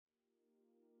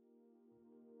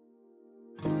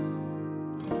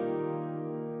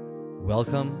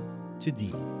Welcome to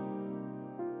Deep,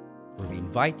 where we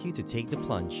invite you to take the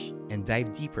plunge and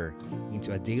dive deeper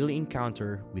into a daily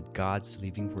encounter with God's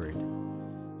living Word.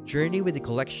 Journey with a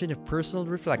collection of personal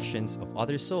reflections of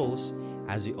other souls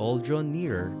as we all draw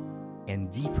nearer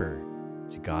and deeper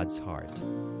to God's heart.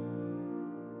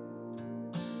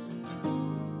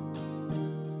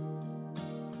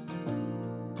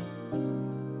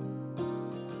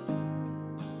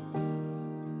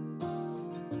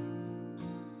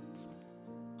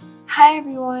 Hi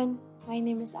everyone, my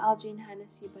name is Aljane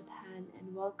Hanasi-Bathan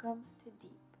and welcome to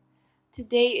Deep.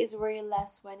 Today is Worry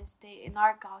Less Wednesday and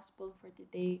our gospel for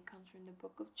today comes from the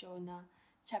book of Jonah,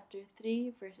 chapter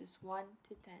 3, verses 1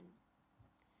 to 10.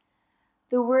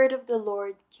 The word of the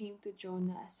Lord came to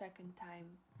Jonah a second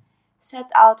time.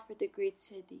 Set out for the great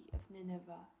city of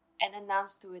Nineveh and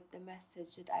announce to it the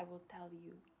message that I will tell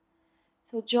you.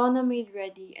 So Jonah made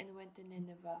ready and went to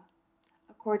Nineveh,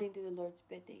 according to the Lord's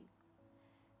bidding.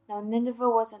 Now Nineveh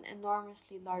was an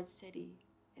enormously large city.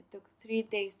 It took 3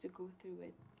 days to go through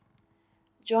it.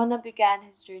 Jonah began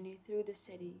his journey through the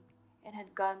city and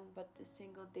had gone but a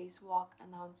single day's walk,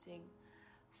 announcing,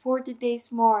 40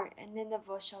 days more and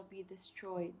Nineveh shall be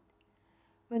destroyed.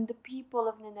 When the people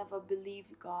of Nineveh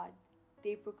believed God,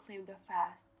 they proclaimed a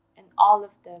fast, and all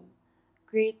of them,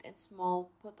 great and small,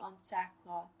 put on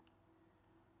sackcloth.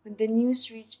 When the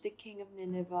news reached the king of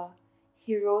Nineveh,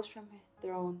 he rose from his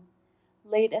throne,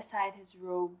 laid aside his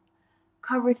robe,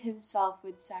 covered himself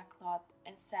with sackcloth,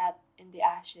 and sat in the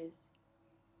ashes.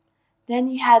 Then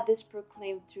he had this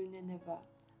proclaimed through Nineveh,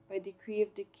 by decree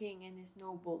of the king and his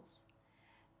nobles: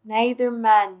 Neither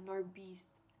man nor beast,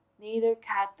 neither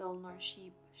cattle nor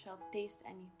sheep shall taste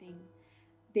anything.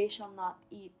 They shall not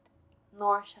eat,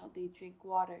 nor shall they drink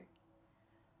water.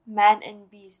 Man and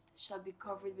beast shall be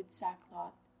covered with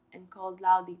sackcloth, and called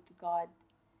loudly to God.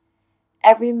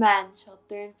 Every man shall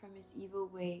turn from his evil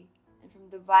way and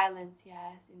from the violence he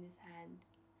has in his hand.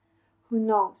 Who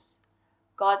knows?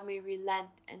 God may relent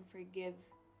and forgive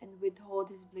and withhold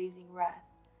his blazing wrath,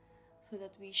 so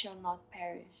that we shall not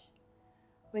perish.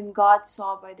 When God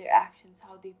saw by their actions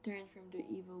how they turned from their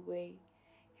evil way,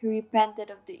 he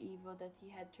repented of the evil that he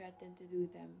had threatened to do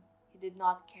them. He did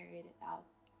not carry it out.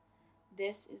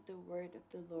 This is the word of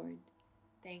the Lord.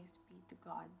 Thanks be to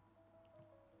God.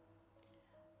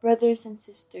 Brothers and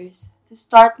sisters, to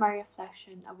start my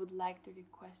reflection, I would like to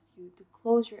request you to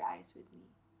close your eyes with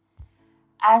me.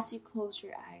 As you close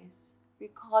your eyes,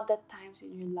 recall the times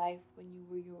in your life when you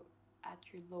were at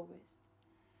your lowest,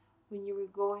 when you were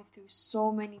going through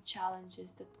so many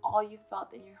challenges that all you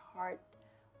felt in your heart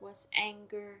was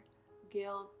anger,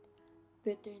 guilt,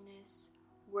 bitterness,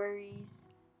 worries,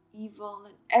 evil,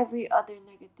 and every other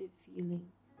negative feeling.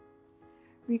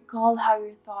 Recall how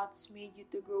your thoughts made you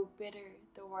to grow bitter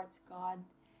towards God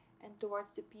and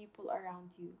towards the people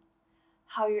around you.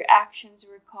 How your actions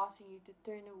were causing you to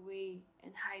turn away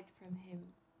and hide from Him.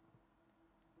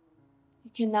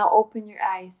 You can now open your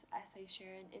eyes as I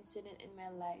share an incident in my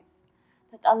life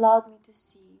that allowed me to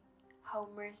see how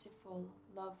merciful,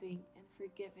 loving, and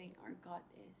forgiving our God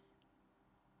is.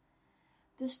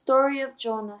 The story of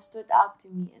Jonah stood out to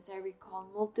me as I recall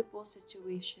multiple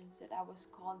situations that I was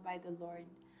called by the Lord,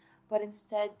 but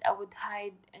instead I would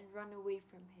hide and run away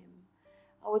from Him.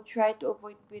 I would try to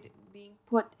avoid being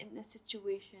put in a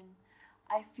situation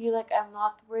I feel like I'm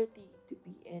not worthy to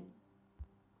be in.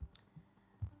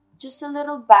 Just a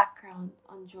little background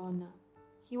on Jonah.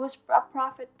 He was a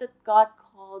prophet that God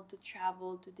called to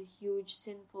travel to the huge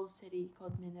sinful city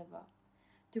called Nineveh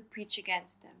to preach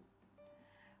against them.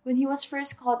 When he was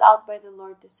first called out by the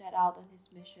Lord to set out on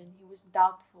his mission, he was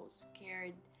doubtful,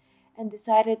 scared, and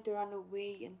decided to run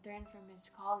away and turn from his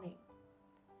calling.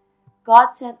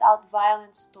 God sent out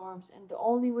violent storms, and the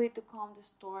only way to calm the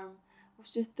storm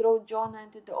was to throw Jonah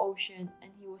into the ocean,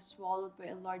 and he was swallowed by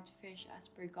a large fish as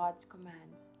per God's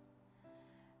commands.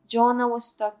 Jonah was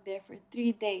stuck there for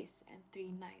 3 days and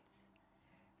 3 nights.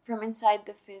 From inside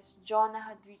the fish, Jonah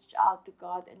had reached out to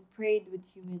God and prayed with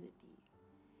humility.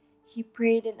 He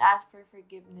prayed and asked for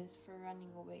forgiveness for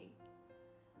running away.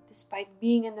 Despite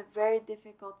being in a very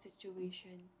difficult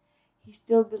situation, he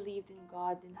still believed in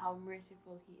God and how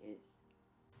merciful He is.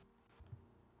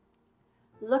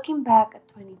 Looking back at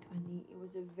 2020, it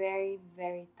was a very,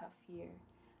 very tough year.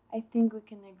 I think we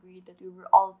can agree that we were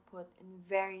all put in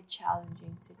very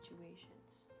challenging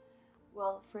situations.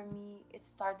 Well, for me, it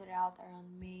started out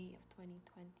around May of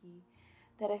 2020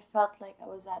 that I felt like I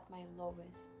was at my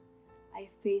lowest. I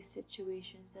faced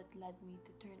situations that led me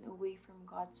to turn away from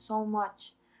God so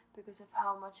much because of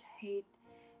how much hate,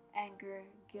 anger,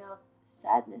 guilt,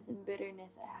 sadness, and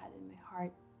bitterness I had in my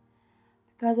heart.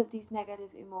 Because of these negative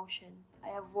emotions,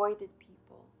 I avoided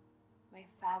people, my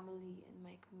family, and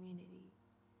my community.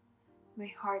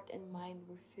 My heart and mind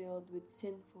were filled with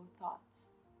sinful thoughts.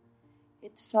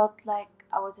 It felt like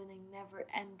I was in a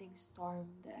never-ending storm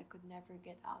that I could never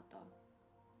get out of.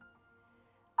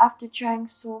 After trying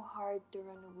so hard to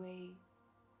run away,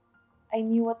 I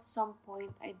knew at some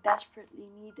point I desperately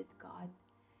needed God,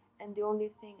 and the only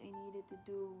thing I needed to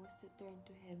do was to turn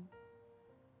to Him.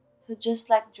 So just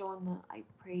like Jonah, I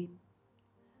prayed.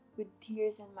 With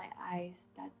tears in my eyes,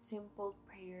 that simple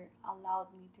prayer allowed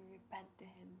me to repent to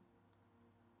Him.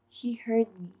 He heard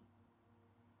me,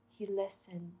 He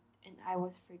listened, and I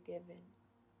was forgiven.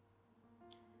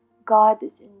 God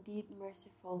is indeed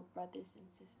merciful, brothers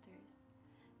and sisters,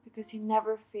 because He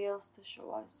never fails to show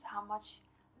us how much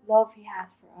love He has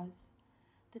for us,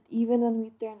 that even when we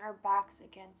turn our backs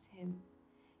against Him,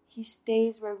 He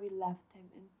stays where we left Him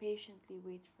and patiently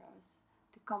waits for us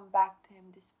to come back to Him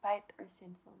despite our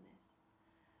sinfulness.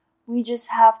 We just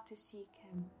have to seek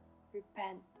Him,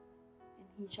 repent, and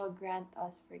He shall grant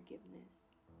us forgiveness.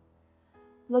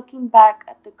 Looking back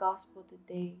at the gospel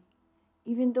today,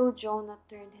 even though Jonah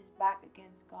turned his back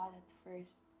against God at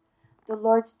first, the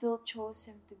Lord still chose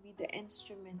him to be the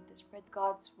instrument to spread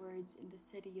God's words in the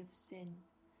city of sin.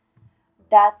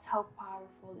 That's how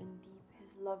powerful and deep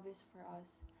His love is for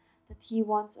us, that He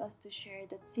wants us to share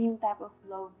that same type of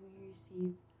love we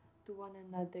receive to one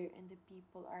another and the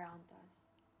people around us.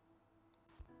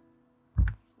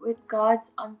 With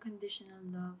God's unconditional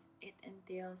love, it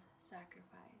entails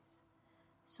sacrifice.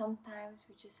 Sometimes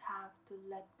we just have to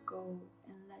let go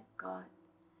and let God.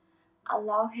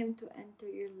 Allow Him to enter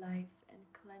your life and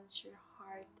cleanse your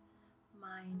heart,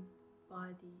 mind,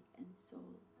 body, and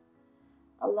soul.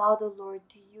 Allow the Lord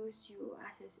to use you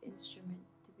as His instrument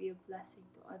to be a blessing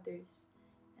to others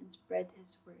and spread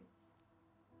His words.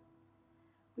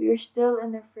 We are still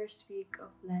in the first week of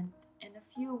Lent, and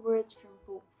a few words from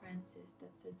Pope Francis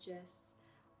that suggests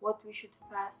what we should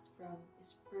fast from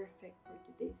is perfect for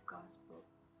today's gospel.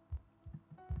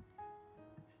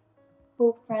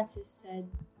 Pope Francis said,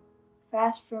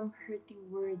 "Fast from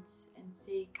hurting words and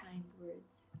say kind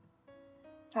words.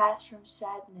 Fast from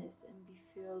sadness and be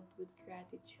filled with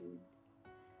gratitude.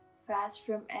 Fast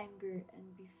from anger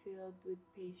and be filled with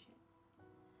patience.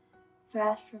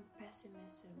 Fast from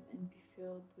pessimism and be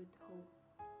filled with hope.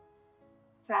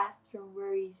 Fast from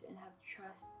worries and have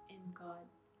trust in God.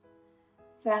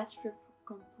 Fast from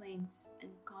complaints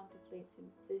and contemplate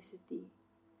simplicity.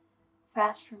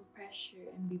 Fast from pressure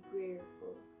and be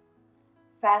prayerful.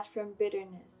 Fast from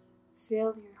bitterness,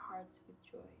 fill your hearts with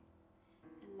joy.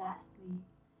 And lastly,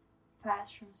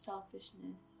 fast from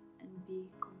selfishness and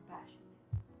be compassionate."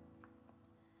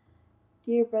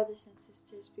 Dear brothers and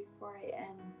sisters, before I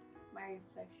end my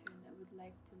reflection, I would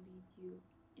like to lead you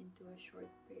into a short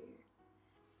prayer.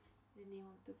 In the name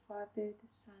of the Father, the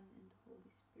Son, and the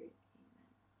Holy Spirit. Amen.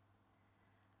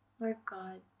 Lord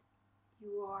God,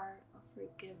 You are a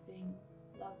forgiving,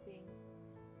 loving,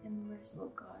 and merciful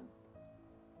God.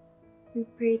 We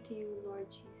pray to You, Lord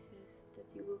Jesus, that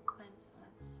You will cleanse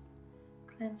us,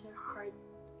 cleanse our heart,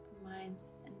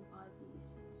 minds, and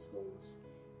bodies and souls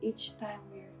each time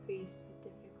we are faced with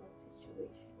difficult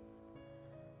situations.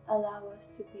 Allow us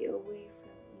to be away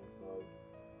from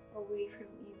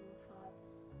evil thoughts,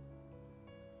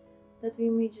 that we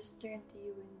may just turn to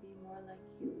You and be more like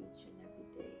You each and every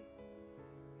day.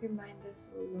 Remind us,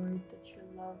 O Lord, that Your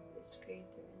love is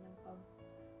greater and above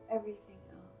everything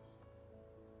else.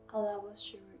 Allow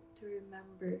us to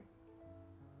remember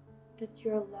that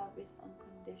Your love is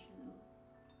unconditional.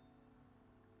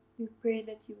 We pray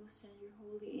that You will send Your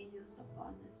holy angels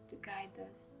upon us to guide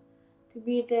us, to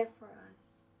be there for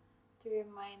us, to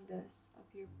remind us of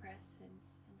Your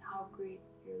presence and how great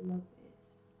Your love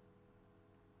is.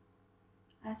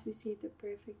 As we say the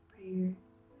perfect prayer,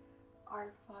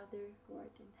 Our Father who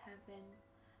art in heaven,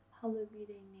 hallowed be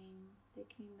Thy name. Thy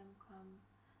kingdom come,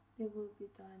 Thy will be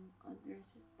done on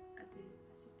earth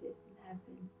as it is in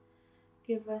heaven.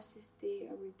 Give us this day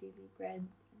our daily bread,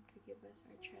 and forgive us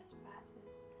our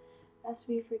trespasses, as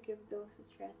we forgive those who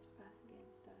trespass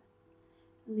against us.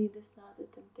 And lead us not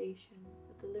into temptation,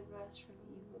 but deliver us from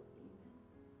evil. Amen.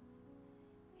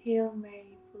 Hail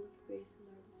Mary, full of grace, the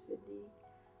Lord is with thee.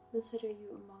 Blessed are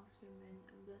you amongst women,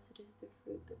 and blessed is the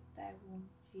fruit of Thy womb,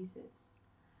 Jesus.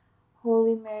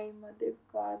 Holy Mary, Mother of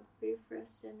God, pray for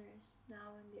us sinners,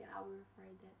 now and the hour of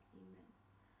our death. Amen.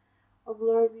 O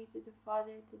glory be to the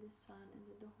Father, to the Son, and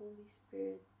to the Holy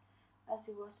Spirit, as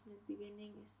it was in the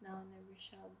beginning, is now, and ever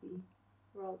shall be,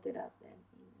 world without end.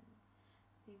 Amen.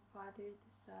 In the Father,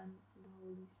 the Son, and the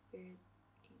Holy Spirit.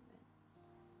 Amen.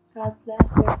 God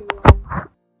bless everyone.